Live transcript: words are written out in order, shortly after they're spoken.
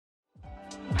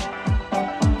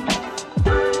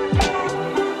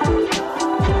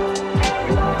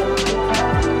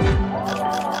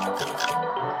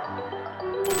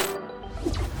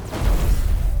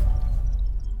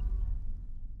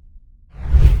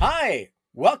Hi,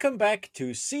 welcome back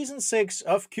to season 6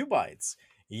 of QuBites,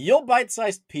 your bite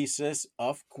sized pieces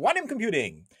of quantum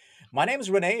computing. My name is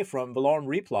Renee from Valorem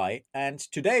Reply, and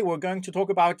today we're going to talk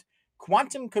about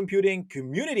quantum computing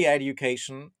community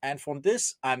education. And for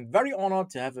this, I'm very honored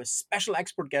to have a special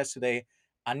expert guest today,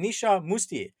 Anisha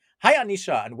Musti. Hi,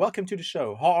 Anisha, and welcome to the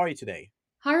show. How are you today?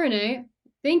 Hi, Renee.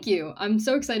 Thank you. I'm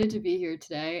so excited to be here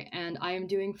today, and I am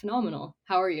doing phenomenal.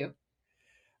 How are you?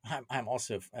 I'm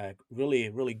also really,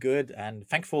 really good and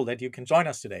thankful that you can join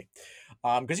us today.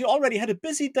 Because you already had a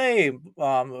busy day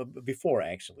before,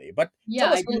 actually. But Yeah,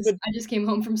 tell us a little bit. I just came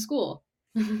home from school.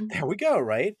 Very There we go,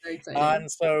 right? exciting.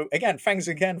 And so, again, thanks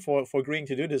again for agreeing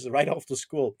to do this right after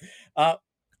school. Uh,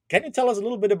 can you tell us a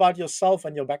little bit about yourself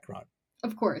and your background?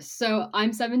 Of course. So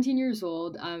I'm 17 years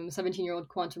old. I'm a 17-year-old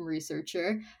quantum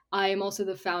researcher. I am also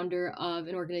the founder of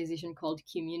an organization called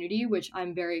Community, which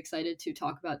I'm very excited to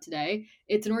talk about today.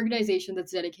 It's an organization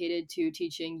that's dedicated to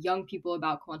teaching young people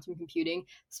about quantum computing,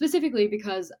 specifically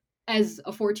because as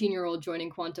a 14-year-old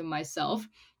joining quantum myself,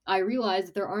 I realized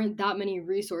that there aren't that many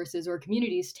resources or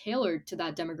communities tailored to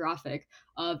that demographic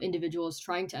of individuals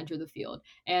trying to enter the field.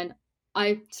 And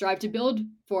I strive to build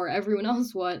for everyone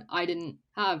else what I didn't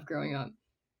have growing up.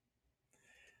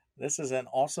 This is an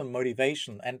awesome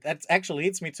motivation, and that actually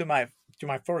leads me to my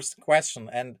first question.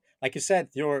 And like you said,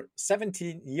 you're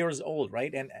 17 years old,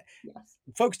 right? And Yes.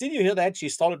 folks, did you hear that? She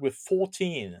started with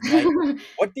 14. Like,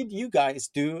 what did you guys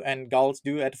do and girls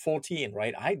do at 14,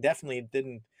 right? I definitely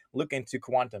didn't look into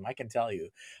quantum, I can tell you.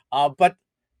 But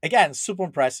again, super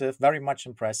impressive, very much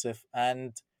impressive.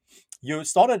 And you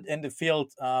started in the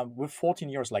field with 14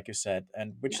 years, like you said,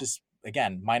 and which Yeah. is,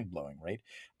 again, mind blowing, right?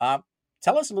 Um,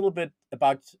 Tell us a little bit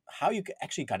about how you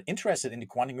actually got interested in the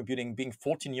quantum computing being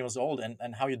 14 years old and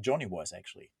how your journey was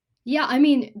actually. Yeah, I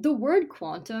mean, the word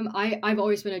quantum, I've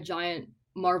always been a giant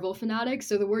Marvel fanatic,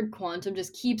 so the word quantum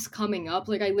just keeps coming up.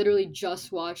 Like I literally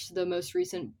just watched the most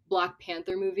recent Black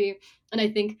Panther movie, and I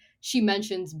think she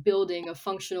mentions building a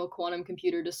functional quantum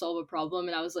computer to solve a problem,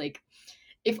 and I was like,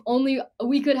 if only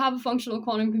we could have a functional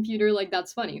quantum computer, like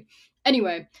that's funny.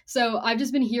 Anyway, so I've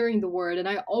just been hearing the word and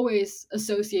I always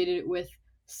associated it with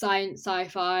science,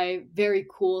 sci-fi, very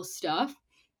cool stuff.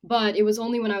 But it was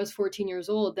only when I was 14 years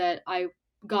old that I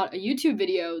got a YouTube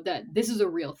video that this is a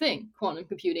real thing. Quantum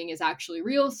computing is actually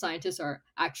real. Scientists are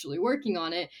actually working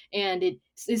on it. And it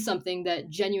is something that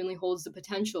genuinely holds the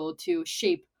potential to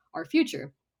shape our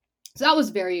future. So that was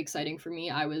very exciting for me.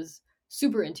 I was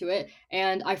super into it,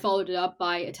 and I followed it up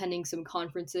by attending some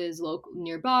conferences local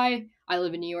nearby. I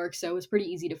live in New York, so it was pretty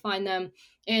easy to find them.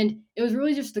 And it was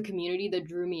really just the community that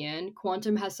drew me in.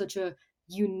 Quantum has such a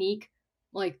unique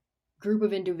like group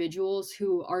of individuals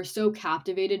who are so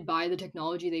captivated by the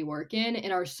technology they work in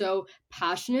and are so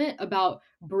passionate about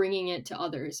bringing it to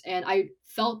others. And I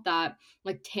felt that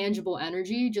like tangible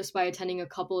energy just by attending a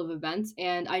couple of events,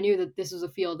 and I knew that this was a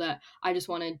field that I just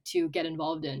wanted to get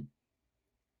involved in.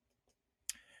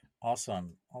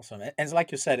 Awesome, awesome. And it's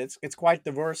like you said, it's quite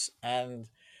diverse, and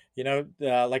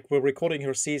like we're recording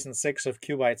here season 6 of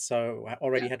QBites, so I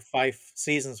already Yeah. had 5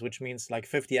 seasons, which means like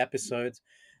 50 episodes,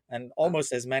 and Wow.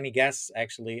 almost as many guests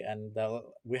actually. And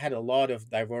we had a lot of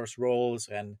diverse roles,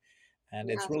 and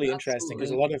it's Yes, really interesting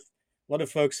because absolutely. a lot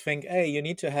of folks think, hey, you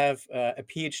need to have a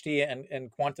PhD in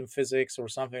quantum physics or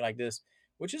something like this,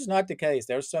 which is not the case.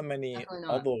 There's so many Definitely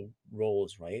not. other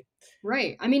roles, right?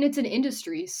 Right. I mean, it's an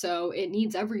industry, so it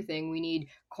needs everything. We need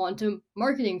quantum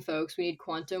marketing folks, we need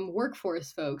quantum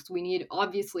workforce folks, we need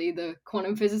obviously the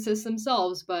quantum physicists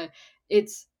themselves, but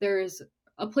there's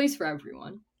a place for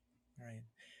everyone. Right.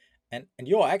 And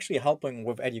you're actually helping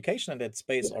with education in that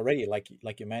space Yeah. already,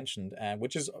 like you mentioned,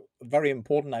 which is very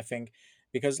important, I think,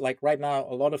 because like right now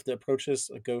a lot of the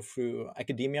approaches go through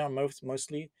academia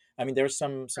mostly. I mean, there's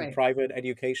some Right. private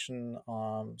education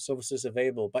services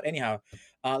available, but anyhow,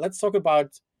 let's talk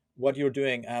about what you're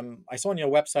doing. I saw on your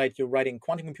website you're writing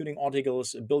quantum computing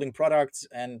articles, building products,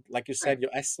 and like you Right. said,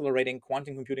 you're accelerating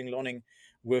quantum computing learning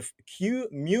with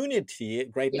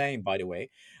Qmunity. Great Yeah. name, by the way.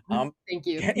 um, Thank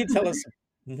you. can you tell us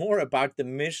more about the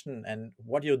mission and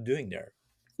what you're doing there?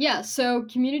 Yeah, so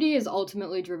community is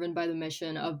ultimately driven by the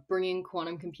mission of bringing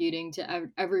quantum computing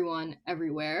to everyone,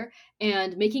 everywhere,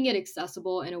 and making it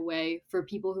accessible in a way for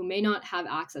people who may not have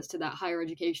access to that higher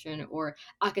education or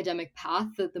academic path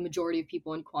that the majority of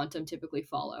people in quantum typically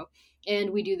follow. And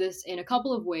we do this in a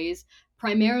couple of ways,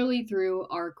 primarily through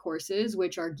our courses,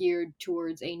 which are geared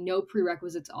towards a no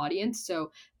prerequisites audience.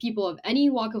 So people of any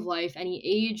walk of life, any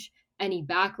age, any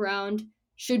background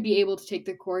should be able to take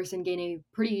the course and gain a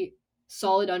pretty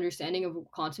solid understanding of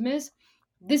what quantum is.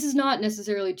 This is not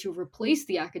necessarily to replace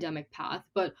the academic path,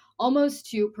 but almost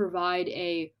to provide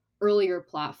a earlier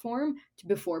platform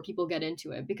before people get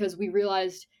into it, because we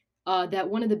realized that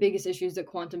one of the biggest issues that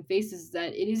quantum faces is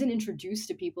that it isn't introduced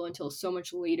to people until so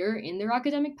much later in their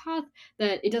academic path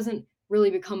that it doesn't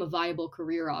really become a viable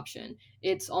career option.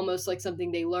 It's almost like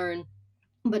something they learn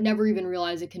but never even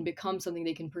realize it can become something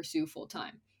they can pursue full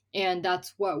time. And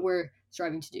that's what we're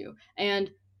striving to do.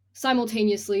 And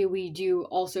simultaneously, we do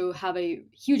also have a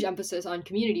huge emphasis on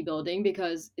community building,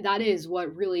 because that is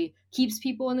what really keeps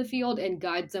people in the field and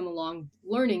guides them along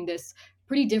learning this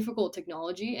pretty difficult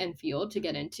technology and field to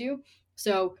get into.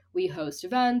 So we host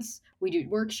events, we do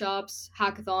workshops,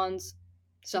 hackathons,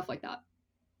 stuff like that.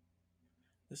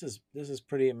 This is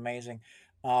pretty amazing.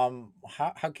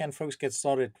 How can folks get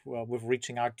started with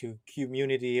reaching out to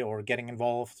community or getting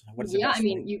involved? What is the Yeah, I best way?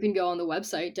 mean, you can go on the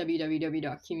website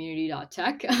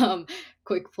www.community.tech,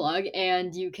 quick plug,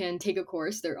 and you can take a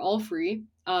course. They're all free,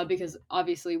 because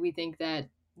obviously we think that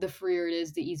the freer it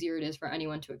is, the easier it is for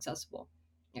anyone to access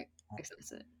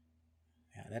it.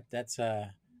 Yeah, that's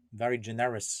very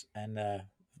generous and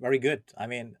very good. I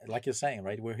mean, like you're saying,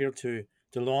 right? We're here to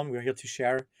learn. We're here to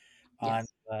share, and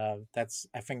Yes, that's,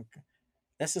 I think,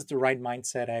 this is the right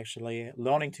mindset. Actually,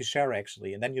 learning to share,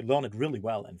 actually, and then you learn it really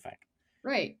well. In fact,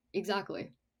 right,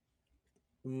 exactly.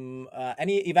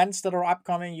 any events that are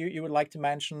upcoming you would like to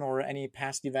mention, or any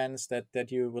past events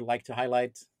that you would like to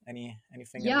highlight?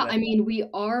 Anything in Yeah, that? I mean, we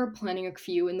are planning a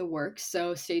few in the works,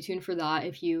 so stay tuned for that.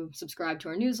 If you subscribe to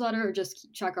our newsletter or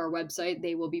just check our website,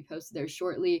 they will be posted there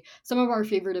shortly. Some of our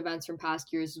favorite events from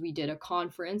past years, we did a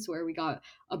conference where we got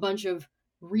a bunch of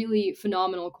really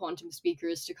phenomenal quantum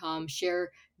speakers to come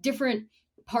share different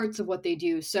parts of what they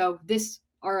do. So this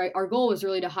our goal was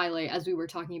really to highlight, as we were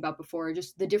talking about before,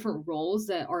 just the different roles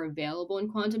that are available in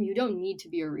quantum. You don't need to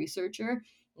be a researcher.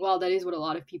 Well, that is what a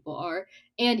lot of people are,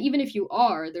 and even if you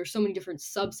are, there's so many different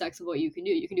subsects of what you can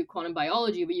do. You can do quantum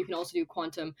biology, but you can also do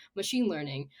quantum machine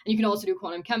learning, and you can also do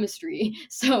quantum chemistry.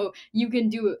 So you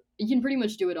can pretty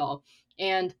much do it all.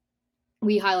 And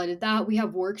we highlighted that. We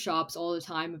have workshops all the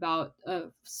time about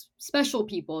special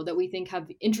people that we think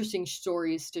have interesting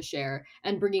stories to share,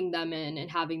 and bringing them in and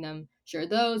having them share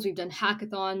those. We've done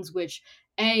hackathons, which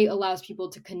A, allows people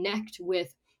to connect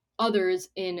with others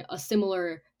in a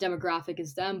similar demographic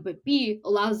as them, but B,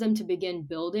 allows them to begin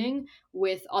building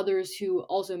with others who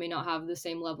also may not have the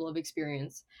same level of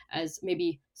experience as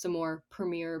maybe some more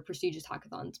premier, prestigious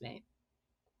hackathons may.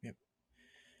 Yep.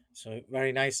 So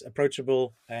very nice,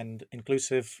 approachable, and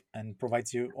inclusive, and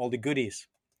provides you all the goodies.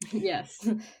 Yes.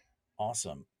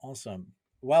 Awesome, awesome.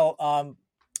 Well,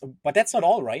 but that's not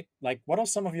all, right? Like, what are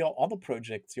some of your other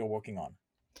projects you're working on?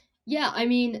 Yeah, I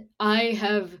mean, I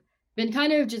have been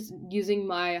kind of just using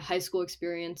my high school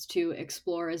experience to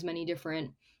explore as many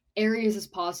different areas as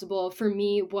possible. For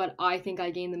me, what I think I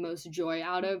gain the most joy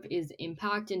out of is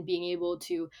impact, and being able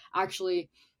to actually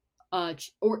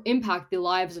or impact the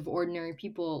lives of ordinary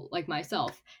people like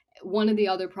myself. One of the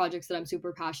other projects that I'm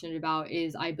super passionate about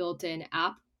is I built an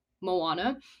app,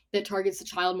 Moana, that targets the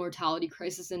child mortality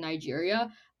crisis in Nigeria.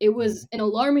 It was Mhm. an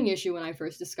alarming issue when I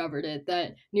first discovered it,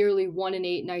 that nearly 1 in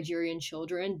 8 Nigerian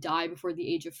children die before the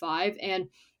age of 5. And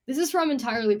this is from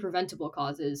entirely preventable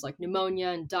causes like pneumonia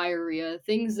and diarrhea,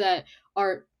 things that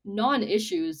are non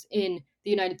issues in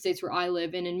the United States where I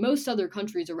live and in most other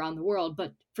countries around the world.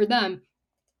 But for them,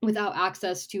 without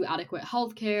access to adequate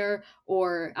health care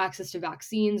or access to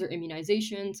vaccines or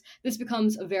immunizations, this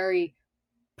becomes a very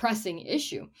pressing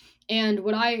issue. And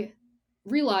what I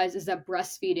realize is that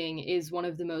breastfeeding is one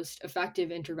of the most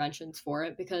effective interventions for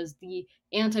it, because the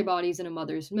antibodies in a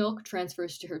mother's milk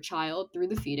transfers to her child through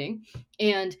the feeding,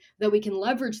 and that we can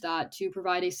leverage that to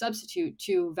provide a substitute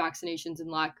to vaccinations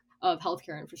and lack of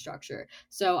healthcare infrastructure.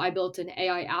 So I built an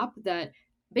AI app that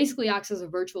basically acts as a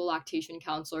virtual lactation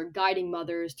counselor, guiding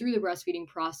mothers through the breastfeeding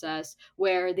process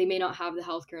where they may not have the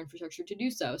healthcare infrastructure to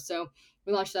do so. So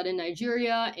we launched that in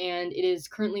Nigeria, and it is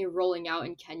currently rolling out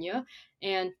in Kenya.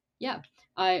 And yeah,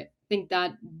 I think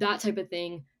that that type of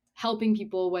thing, helping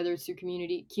people, whether it's through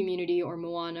community or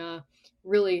Moana,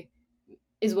 really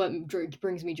is what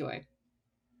brings me joy.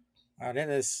 That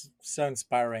is so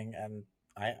inspiring, and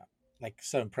I like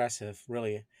so impressive,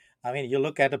 really. I mean, you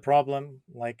look at the problem,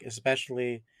 like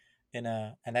especially in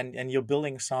a, and you're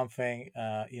building something,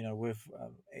 with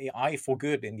AI for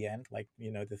good in the end. Like,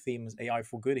 the theme is AI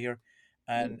for good here,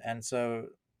 and so,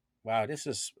 wow, this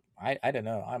is, I don't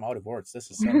know, I'm out of words. This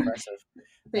is so impressive,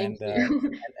 Thank and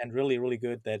you. and really really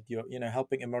good that you're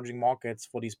helping emerging markets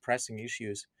for these pressing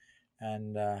issues,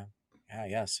 and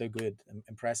yeah, so good,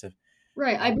 impressive.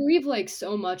 Right. I Uh, believe like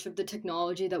so much of the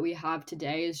technology that we have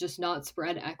today is just not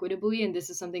spread equitably. And this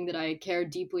is something that I care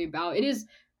deeply about. It is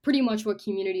pretty much what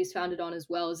community is founded on as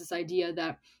well, is this idea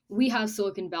that we have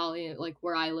Silicon Valley, like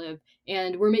where I live,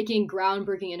 and we're making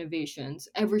groundbreaking innovations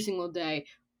every single day.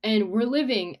 And we're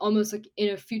living almost like in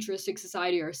a futuristic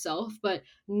society ourselves, but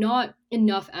not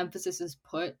enough emphasis is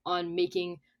put on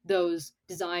making those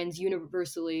designs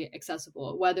universally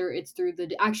accessible, whether it's through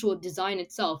the actual design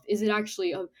itself. Is it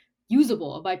actually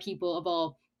usable by people of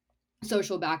all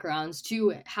social backgrounds,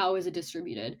 to how is it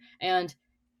distributed? And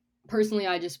personally,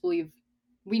 I just believe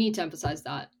we need to emphasize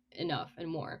that enough and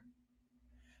more.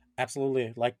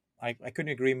 Absolutely. Like I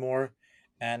couldn't agree more.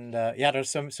 And yeah, there's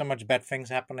so much bad things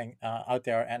happening out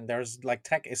there, and there's like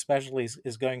tech especially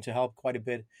is going to help quite a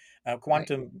bit. Right.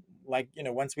 Quantum, like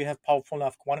once we have powerful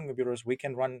enough quantum computers, we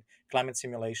can run climate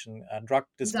simulation, drug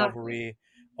Exactly. discovery,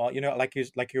 or like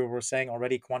you were saying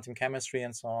already, quantum chemistry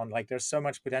and so on. Like there's so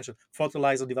much potential,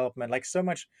 fertilizer development, like so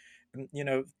much,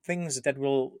 things that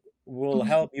will Mhm.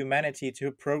 help humanity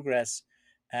to progress.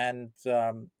 And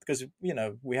because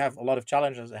we have a lot of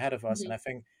challenges ahead of us, and I Mhm.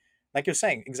 think, like you're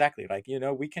saying, exactly, like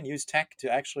we can use tech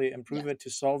to actually Yeah. improve it, to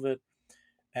solve it.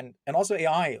 And also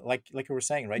AI, like you were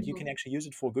saying, right, you can Mhm. actually use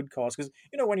it for good cause. Because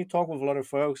when you talk with a lot of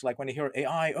folks, like when they hear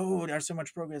AI, oh, there's so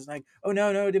much progress, like, oh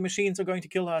no, no, the machines are going to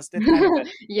kill us, that kind of a,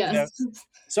 you know Yes.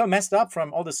 so messed up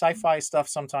from all the sci-fi stuff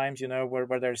sometimes,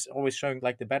 where there's always showing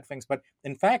like the bad things. But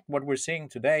in fact, what we're seeing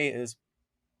today is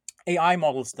AI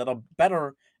models that are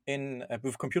better in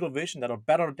with computer vision, that are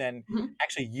better than Mhm.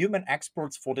 actually human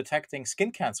experts for detecting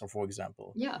skin cancer, for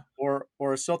example, Yeah.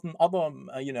 or certain other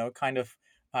kind of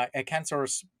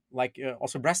cancers, like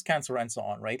also breast cancer and so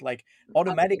on, right? Like Absolutely.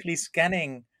 automatically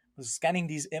scanning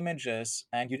these images,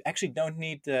 and you actually don't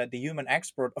need the human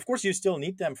expert. Of course, you still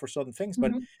need them for certain things,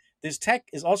 but Mhm. this tech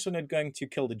is also not going to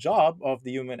kill the job of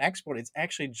the human expert. It's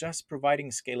actually just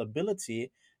providing scalability,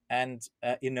 and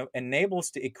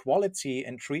enables the equality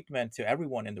and treatment to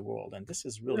everyone in the world, and this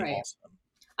is really Right. awesome.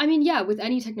 I mean, yeah, with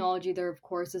any technology, there of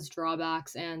course is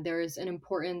drawbacks, and there is an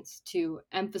importance to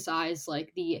emphasize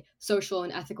like the social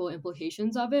and ethical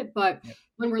implications of it. But Yeah.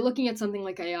 when we're looking at something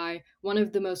like AI, one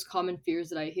of the most common fears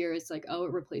that I hear is like, oh,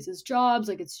 it replaces jobs,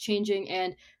 like it's changing.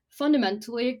 And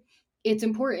fundamentally, it's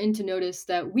important to notice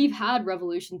that we've had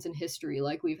revolutions in history.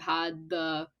 Like we've had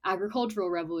the agricultural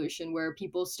revolution where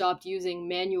people stopped using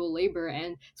manual labor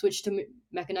and switched to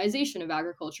mechanization of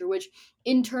agriculture, which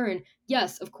in turn,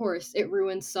 yes, of course, it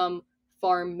ruins some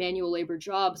farm manual labor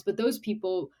jobs, but those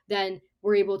people then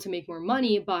were able to make more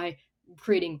money by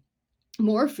creating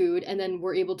more food, and then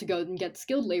we're able to go and get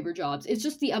skilled labor jobs. It's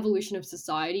just the evolution of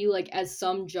society. Like as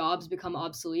some jobs become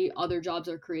obsolete, other jobs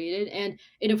are created, and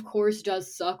it of course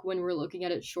does suck when we're looking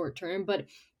at it short term, but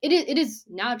it is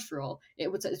natural.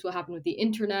 It's what happened with the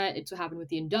internet, it's what happened with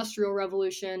the industrial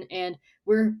revolution, and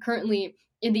we're currently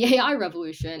in the AI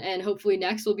revolution, and hopefully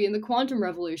next we'll be in the quantum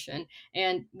revolution,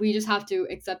 and we just have to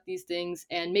accept these things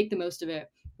and make the most of it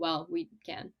while we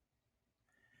can.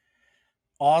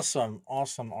 Awesome,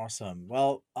 awesome, awesome.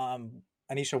 Well,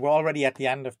 Anisha, we're already at the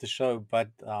end of the show, but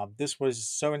this was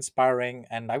so inspiring,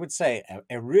 and I would say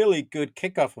a really good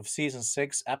kickoff of season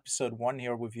 6, episode 1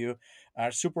 here with you.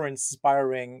 Super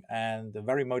inspiring and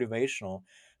very motivational.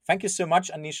 Thank you so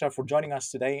much, Anisha, for joining us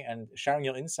today and sharing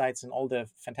your insights and all the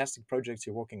fantastic projects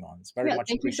you're working on. It's very Yeah, much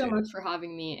thank you so appreciated. much for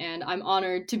having me, and I'm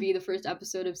honored to be the first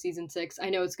episode of season 6. I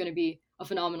know it's going to be a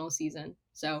phenomenal season.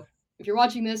 So, if you're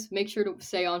watching this, make sure to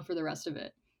stay on for the rest of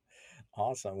it.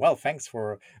 Awesome. Well, thanks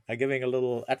for giving a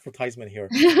little advertisement here.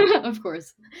 Of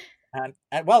course. And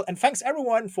thanks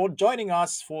everyone for joining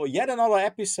us for yet another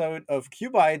episode of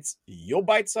QBites, your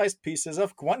bite-sized pieces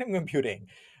of quantum computing.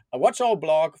 Watch our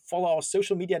blog, follow our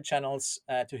social media channels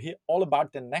to hear all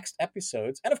about the next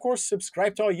episodes, and of course,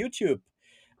 subscribe to our YouTube.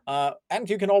 And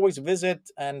you can always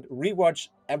visit and rewatch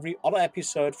every other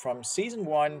episode from season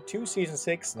 1 to season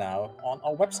 6 now on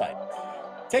our website.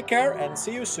 Take care and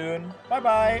see you soon. Bye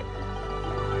bye.